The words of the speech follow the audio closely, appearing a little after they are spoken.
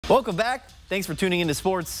Welcome back. Thanks for tuning into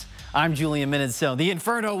sports. I'm Julian Minnesota. The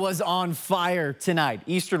Inferno was on fire tonight.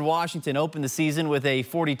 Eastern Washington opened the season with a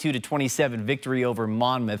 42-27 victory over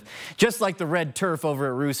Monmouth. Just like the red turf over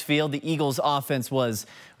at Roos Field, the Eagles' offense was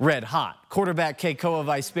red hot. Quarterback Keikoa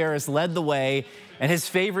Visperis led the way, and his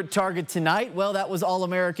favorite target tonight, well, that was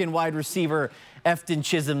All-American wide receiver Efton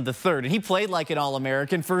Chisholm III. And he played like an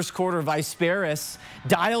All-American. First quarter, Visperis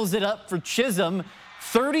dials it up for Chisholm.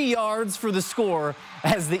 30 yards for the score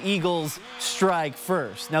as the Eagles strike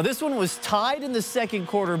first. Now, this one was tied in the second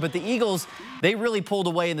quarter, but the Eagles, they really pulled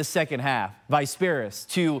away in the second half. Visperis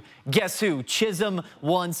to guess who? Chisholm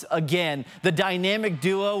once again. The dynamic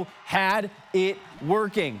duo had it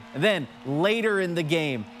working. And then later in the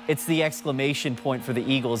game, it's the exclamation point for the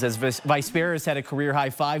Eagles as Visperis had a career-high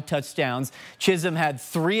 5 touchdowns. Chisholm had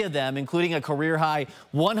 3 of them, including a career-high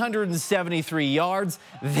 173 yards.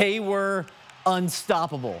 They were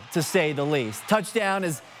unstoppable, to say the least. Touchdown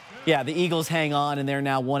is, yeah, the Eagles hang on, and they're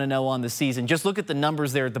now 1-0 on the season. Just look at the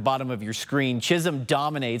numbers there at the bottom of your screen. Chisholm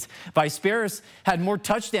dominates. Visperis had more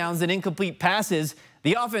touchdowns than incomplete passes.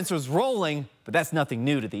 The offense was rolling, but that's nothing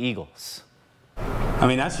new to the Eagles. I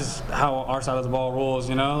mean, that's just how our side of the ball rolls,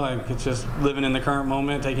 you know? Like, it's just living in the current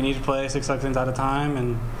moment, taking each play 6 seconds at a time,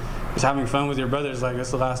 and just having fun with your brothers. Like,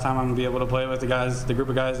 it's the last time I'm going to be able to play with the guys, the group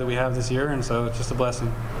of guys that we have this year, and so it's just a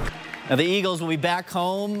blessing. Now, the Eagles will be back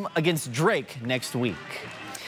home against Drake next week.